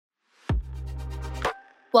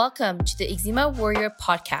Welcome to the Eczema Warrior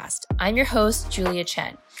podcast. I'm your host, Julia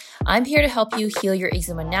Chen. I'm here to help you heal your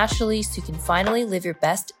eczema naturally so you can finally live your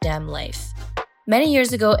best damn life. Many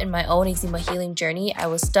years ago in my own eczema healing journey, I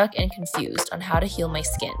was stuck and confused on how to heal my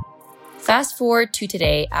skin. Fast forward to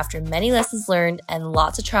today, after many lessons learned and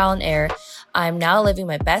lots of trial and error, I'm now living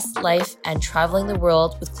my best life and traveling the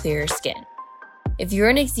world with clearer skin. If you're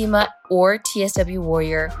an eczema or TSW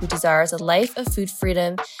warrior who desires a life of food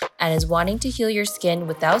freedom and is wanting to heal your skin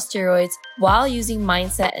without steroids while using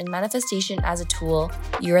mindset and manifestation as a tool,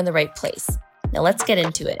 you're in the right place. Now let's get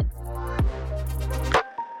into it.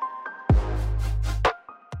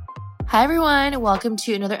 Hi everyone, welcome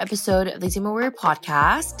to another episode of the Eczema Warrior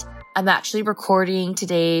podcast. I'm actually recording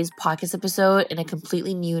today's podcast episode in a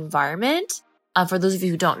completely new environment. For those of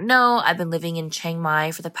you who don't know, I've been living in Chiang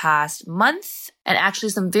Mai for the past month, and actually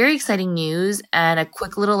some very exciting news and a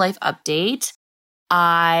quick little life update.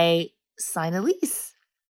 I signed a lease.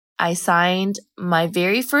 I signed my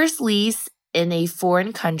very first lease in a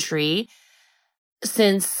foreign country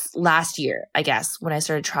since last year, I guess, when I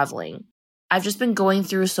started traveling. I've just been going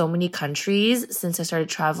through so many countries since I started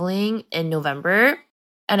traveling in November,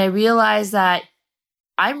 and I realized that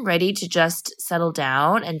I'm ready to just settle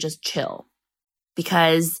down and just chill.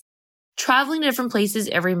 Because traveling to different places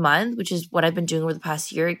every month, which is what I've been doing over the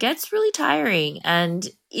past year, it gets really tiring. And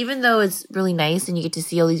even though it's really nice and you get to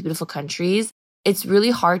see all these beautiful countries, it's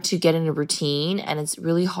really hard to get in a routine and it's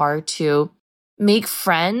really hard to make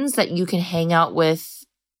friends that you can hang out with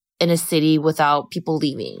in a city without people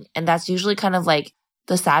leaving. And that's usually kind of like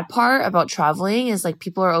the sad part about traveling is like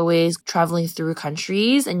people are always traveling through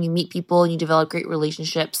countries and you meet people and you develop great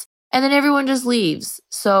relationships and then everyone just leaves.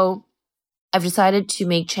 So I've decided to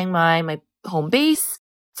make Chiang Mai my home base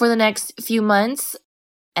for the next few months,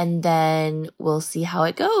 and then we'll see how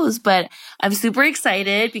it goes. But I'm super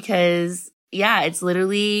excited because, yeah, it's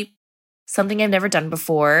literally something I've never done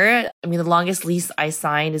before. I mean, the longest lease I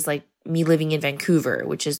signed is like me living in Vancouver,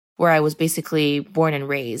 which is where I was basically born and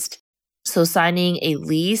raised. So signing a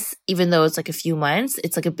lease, even though it's like a few months,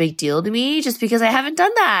 it's like a big deal to me just because I haven't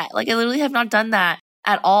done that. Like I literally have not done that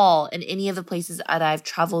at all in any of the places that I've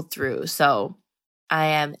traveled through. So I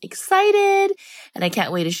am excited and I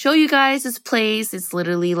can't wait to show you guys this place. It's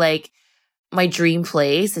literally like my dream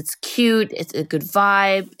place. It's cute. It's a good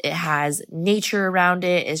vibe. It has nature around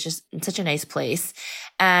it. It's just such a nice place.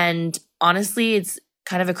 And honestly, it's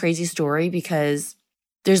kind of a crazy story because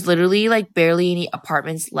there's literally like barely any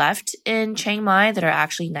apartments left in Chiang Mai that are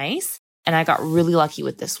actually nice. And I got really lucky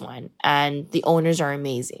with this one. And the owners are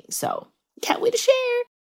amazing. So can't wait to share.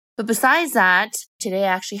 But besides that, today I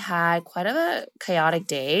actually had quite a chaotic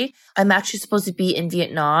day. I'm actually supposed to be in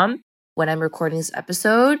Vietnam when I'm recording this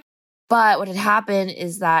episode. But what had happened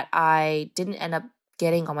is that I didn't end up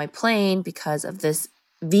getting on my plane because of this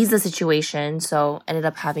visa situation. So ended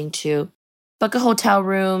up having to book a hotel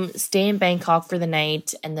room, stay in Bangkok for the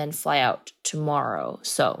night, and then fly out tomorrow.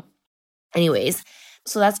 So anyways,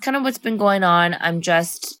 so that's kind of what's been going on. I'm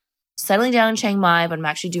just settling down in Chiang Mai, but I'm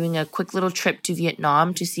actually doing a quick little trip to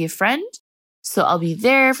Vietnam to see a friend. So I'll be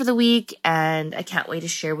there for the week and I can't wait to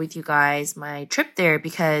share with you guys my trip there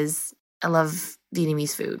because I love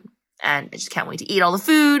Vietnamese food and I just can't wait to eat all the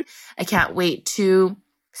food. I can't wait to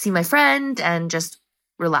see my friend and just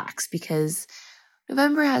relax because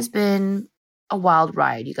November has been a wild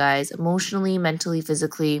ride, you guys, emotionally, mentally,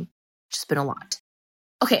 physically, just been a lot.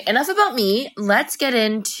 Okay, enough about me. Let's get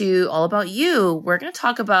into all about you. We're going to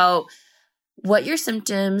talk about what your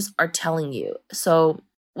symptoms are telling you. So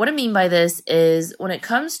what I mean by this is when it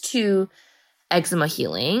comes to eczema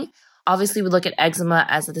healing, obviously we look at eczema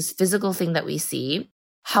as this physical thing that we see.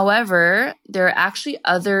 However, there are actually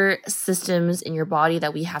other systems in your body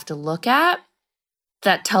that we have to look at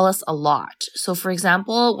that tell us a lot. So for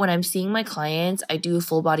example, when I'm seeing my clients, I do a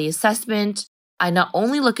full body assessment. I not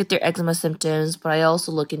only look at their eczema symptoms, but I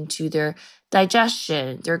also look into their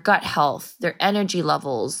digestion, their gut health, their energy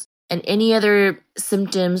levels, and any other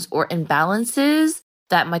symptoms or imbalances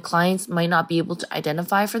that my clients might not be able to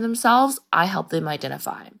identify for themselves. I help them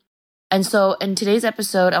identify. And so in today's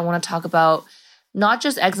episode, I want to talk about not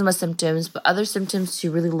just eczema symptoms, but other symptoms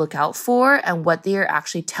to really look out for and what they are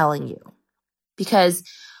actually telling you. Because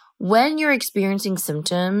when you're experiencing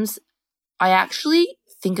symptoms, I actually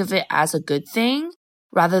think of it as a good thing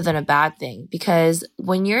rather than a bad thing. Because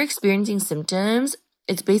when you're experiencing symptoms,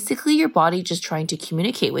 it's basically your body just trying to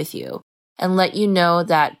communicate with you and let you know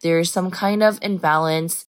that there's some kind of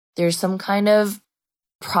imbalance, there's some kind of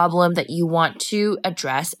problem that you want to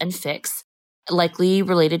address and fix, likely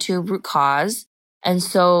related to a root cause. And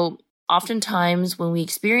so oftentimes when we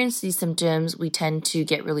experience these symptoms, we tend to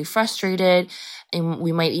get really frustrated and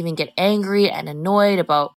we might even get angry and annoyed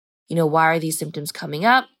about, why are these symptoms coming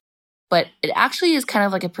up? But it actually is kind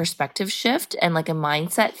of like a perspective shift and like a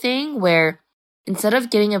mindset thing where instead of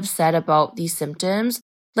getting upset about these symptoms,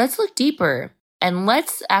 let's look deeper and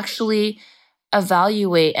let's actually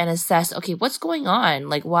evaluate and assess, okay, what's going on?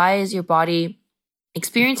 Like, why is your body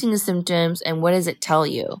experiencing the symptoms and what does it tell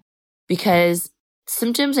you? Because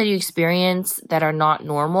symptoms that you experience that are not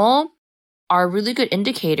normal are really good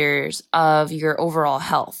indicators of your overall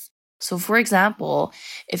health. So for example,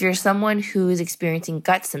 if you're someone who is experiencing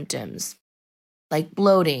gut symptoms like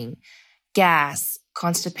bloating, gas,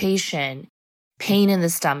 constipation, pain in the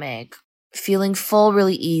stomach, feeling full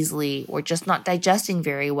really easily, or just not digesting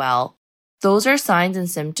very well, those are signs and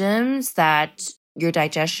symptoms that your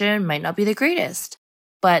digestion might not be the greatest.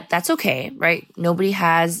 But that's okay, right? Nobody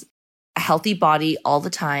has a healthy body all the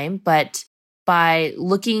time, but by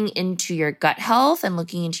looking into your gut health and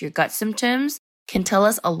looking into your gut symptoms can tell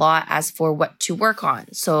us a lot as for what to work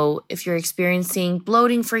on. So if you're experiencing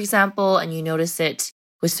bloating, for example, and you notice it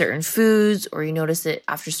with certain foods or you notice it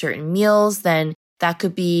after certain meals, then that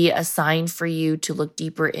could be a sign for you to look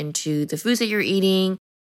deeper into the foods that you're eating,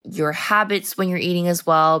 your habits when you're eating as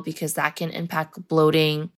well, because that can impact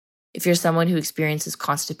bloating. If you're someone who experiences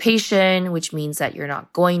constipation, which means that you're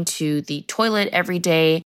not going to the toilet every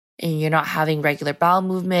day and you're not having regular bowel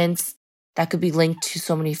movements, that could be linked to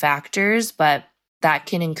so many factors, but that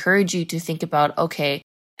can encourage you to think about, okay,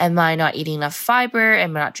 am I not eating enough fiber?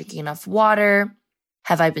 Am I not drinking enough water?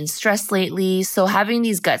 Have I been stressed lately? So having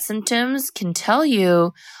these gut symptoms can tell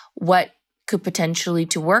you what could potentially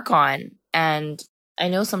to work on. And I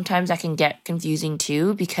know sometimes that can get confusing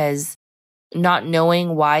too, because not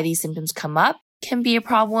knowing why these symptoms come up can be a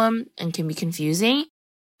problem and can be confusing.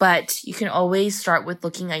 But you can always start with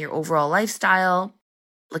looking at your overall lifestyle,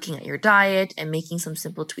 looking at your diet, and making some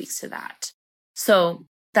simple tweaks to that. So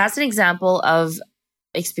that's an example of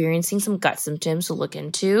experiencing some gut symptoms to look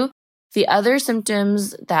into. The other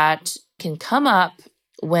symptoms that can come up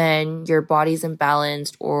when your body's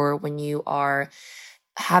imbalanced or when you are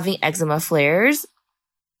having eczema flares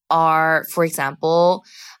are, for example,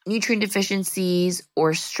 nutrient deficiencies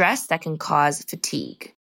or stress that can cause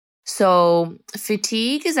fatigue. So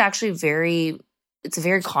fatigue is actually it's a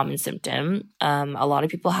very common symptom. A lot of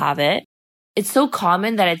people have it. It's so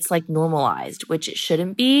common that it's like normalized, which it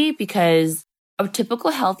shouldn't be, because a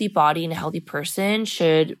typical healthy body and a healthy person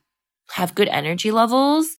should have good energy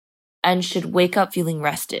levels and should wake up feeling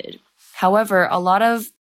rested. However, a lot of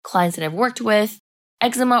clients that I've worked with,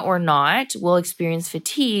 eczema or not, will experience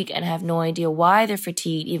fatigue and have no idea why they're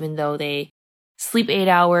fatigued, even though they sleep 8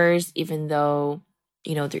 hours, even though,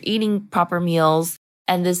 they're eating proper meals.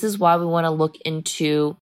 And this is why we want to look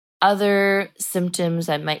into other symptoms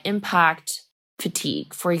that might impact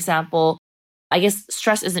fatigue. For example, I guess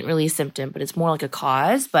stress isn't really a symptom, but it's more like a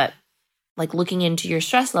cause. But like looking into your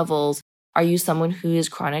stress levels, are you someone who is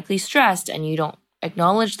chronically stressed and you don't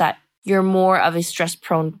acknowledge that you're more of a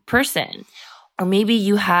stress-prone person? Or maybe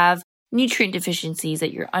you have nutrient deficiencies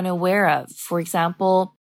that you're unaware of. For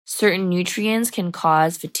example, certain nutrients can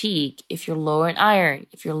cause fatigue if you're low in iron,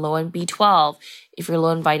 if you're low in B12, if you're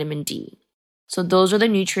low in vitamin D. So those are the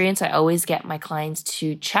nutrients I always get my clients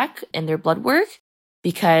to check in their blood work,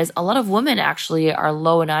 because a lot of women actually are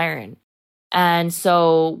low in iron. And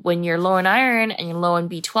so when you're low in iron and you're low in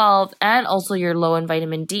B12 and also you're low in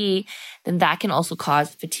vitamin D, then that can also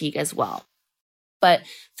cause fatigue as well. But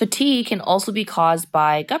fatigue can also be caused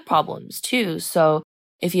by gut problems too. So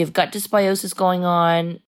if you have gut dysbiosis going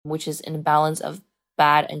on, which is an imbalance of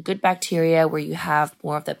bad and good bacteria, where you have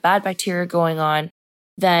more of the bad bacteria going on,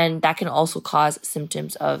 then that can also cause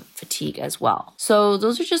symptoms of fatigue as well. So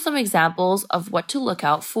those are just some examples of what to look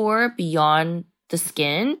out for beyond the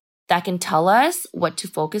skin that can tell us what to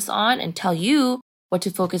focus on and tell you what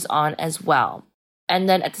to focus on as well. And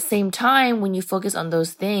then at the same time, when you focus on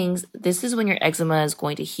those things, this is when your eczema is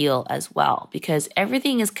going to heal as well, because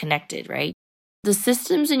everything is connected, right? The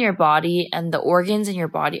systems in your body and the organs in your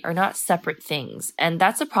body are not separate things. And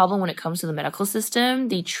that's a problem when it comes to the medical system.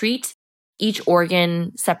 They treat each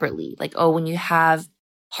organ separately. Like, when you have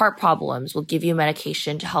heart problems, we'll give you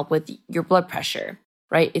medication to help with your blood pressure,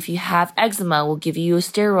 right? If you have eczema, we'll give you a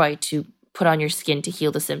steroid to put on your skin to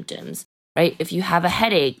heal the symptoms, right? If you have a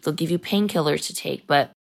headache, they'll give you painkillers to take, but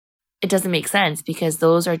it doesn't make sense because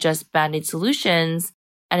those are just band-aid solutions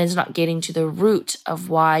and it's not getting to the root of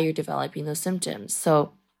why you're developing those symptoms.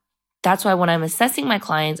 So that's why when I'm assessing my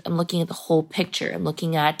clients, I'm looking at the whole picture. I'm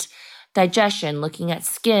looking at digestion, looking at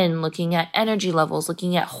skin, looking at energy levels,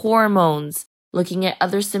 looking at hormones, looking at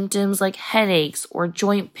other symptoms like headaches or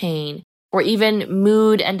joint pain, or even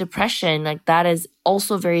mood and depression. Like that is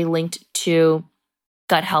also very linked to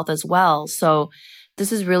gut health as well. So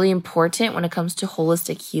this is really important when it comes to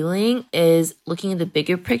holistic healing, is looking at the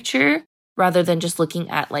bigger picture rather than just looking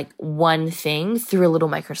at like one thing through a little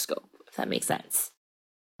microscope, if that makes sense.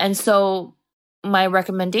 And so my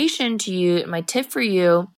recommendation to you, my tip for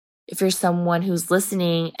you, if you're someone who's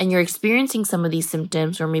listening and you're experiencing some of these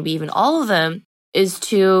symptoms, or maybe even all of them, is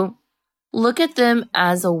to look at them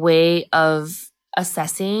as a way of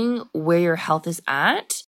assessing where your health is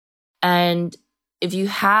at. And if you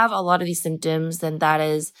have a lot of these symptoms, then that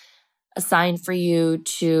is a sign for you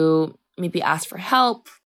to maybe ask for help,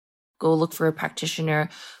 go look for a practitioner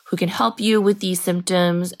who can help you with these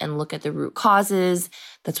symptoms and look at the root causes.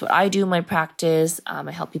 That's what I do in my practice. I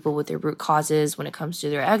help people with their root causes when it comes to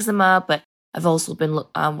their eczema, but I've also been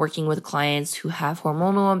working with clients who have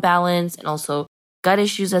hormonal imbalance and also gut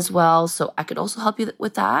issues as well. So I could also help you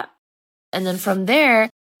with that. And then from there,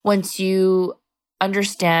 once you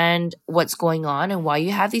understand what's going on and why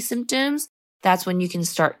you have these symptoms, that's when you can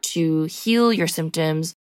start to heal your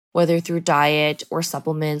symptoms, whether through diet or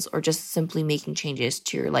supplements or just simply making changes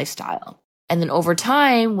to your lifestyle. And then over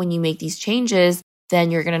time, when you make these changes,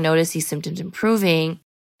 then you're going to notice these symptoms improving.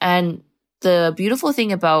 And the beautiful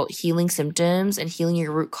thing about healing symptoms and healing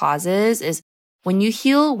your root causes is when you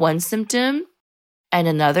heal one symptom and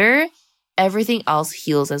another, everything else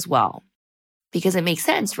heals as well. Because it makes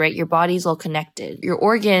sense, right? Your body's all connected. Your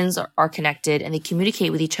organs are connected and they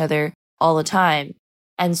communicate with each other all the time.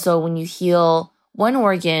 And so when you heal one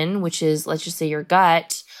organ, which is, let's just say your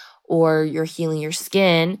gut, or you're healing your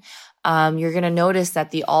skin, you're going to notice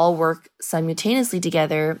that they all work simultaneously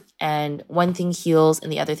together, and one thing heals and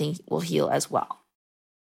the other thing will heal as well.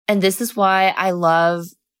 And this is why I love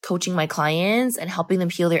coaching my clients and helping them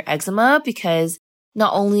heal their eczema, because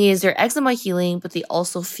not only is their eczema healing, but they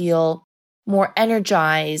also feel more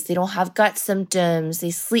energized. They don't have gut symptoms.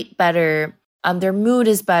 They sleep better. Their mood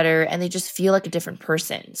is better, and they just feel like a different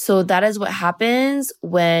person. So that is what happens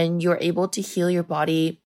when you're able to heal your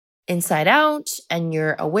body inside out, and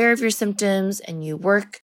you're aware of your symptoms, and you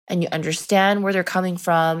work and you understand where they're coming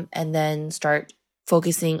from, and then start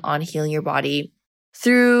focusing on healing your body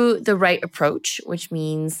through the right approach, which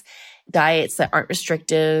means diets that aren't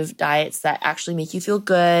restrictive, diets that actually make you feel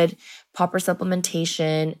good, proper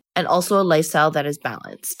supplementation, and also a lifestyle that is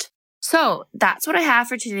balanced. So that's what I have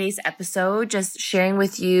for today's episode, just sharing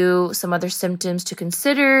with you some other symptoms to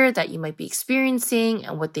consider that you might be experiencing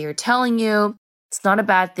and what they are telling you. It's not a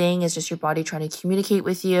bad thing. It's just your body trying to communicate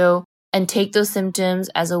with you, and take those symptoms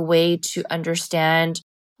as a way to understand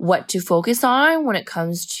what to focus on when it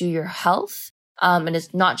comes to your health. And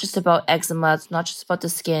it's not just about eczema. It's not just about the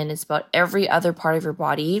skin. It's about every other part of your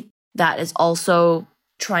body that is also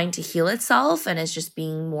trying to heal itself, and is just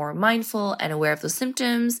being more mindful and aware of those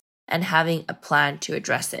symptoms and having a plan to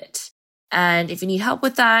address it. And if you need help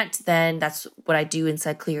with that, then that's what I do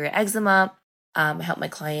inside Clear Your Eczema. I help my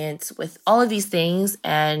clients with all of these things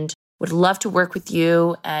and would love to work with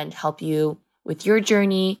you and help you with your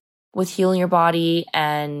journey with healing your body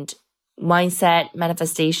and mindset,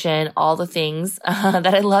 manifestation, all the things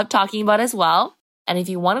that I love talking about as well. And if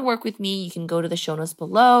you want to work with me, you can go to the show notes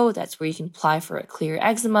below. That's where you can apply for a Clear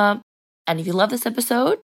Eczema. And if you love this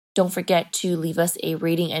episode, don't forget to leave us a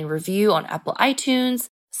rating and review on Apple iTunes.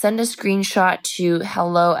 Send a screenshot to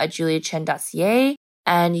hello@juliachen.ca,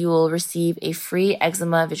 and you will receive a free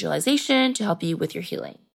eczema visualization to help you with your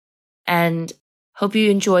healing. And hope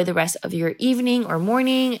you enjoy the rest of your evening or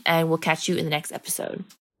morning, and we'll catch you in the next episode.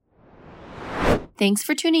 Thanks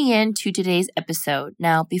for tuning in to today's episode.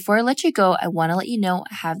 Now, before I let you go, I want to let you know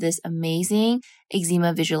I have this amazing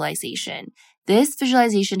eczema visualization. This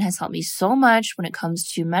visualization has helped me so much when it comes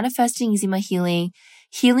to manifesting eczema healing,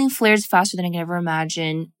 healing flares faster than I could ever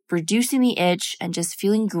imagine, reducing the itch, and just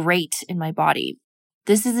feeling great in my body.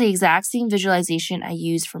 This is the exact same visualization I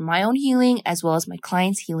use for my own healing as well as my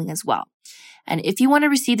clients' healing as well. And if you want to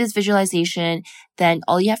receive this visualization, then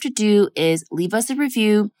all you have to do is leave us a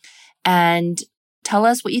review and tell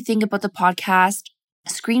us what you think about the podcast,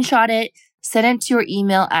 screenshot it, send it to your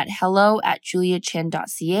email at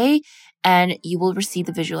hello@juliachen.ca, and you will receive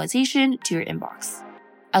the visualization to your inbox.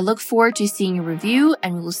 I look forward to seeing your review,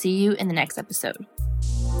 and we will see you in the next episode.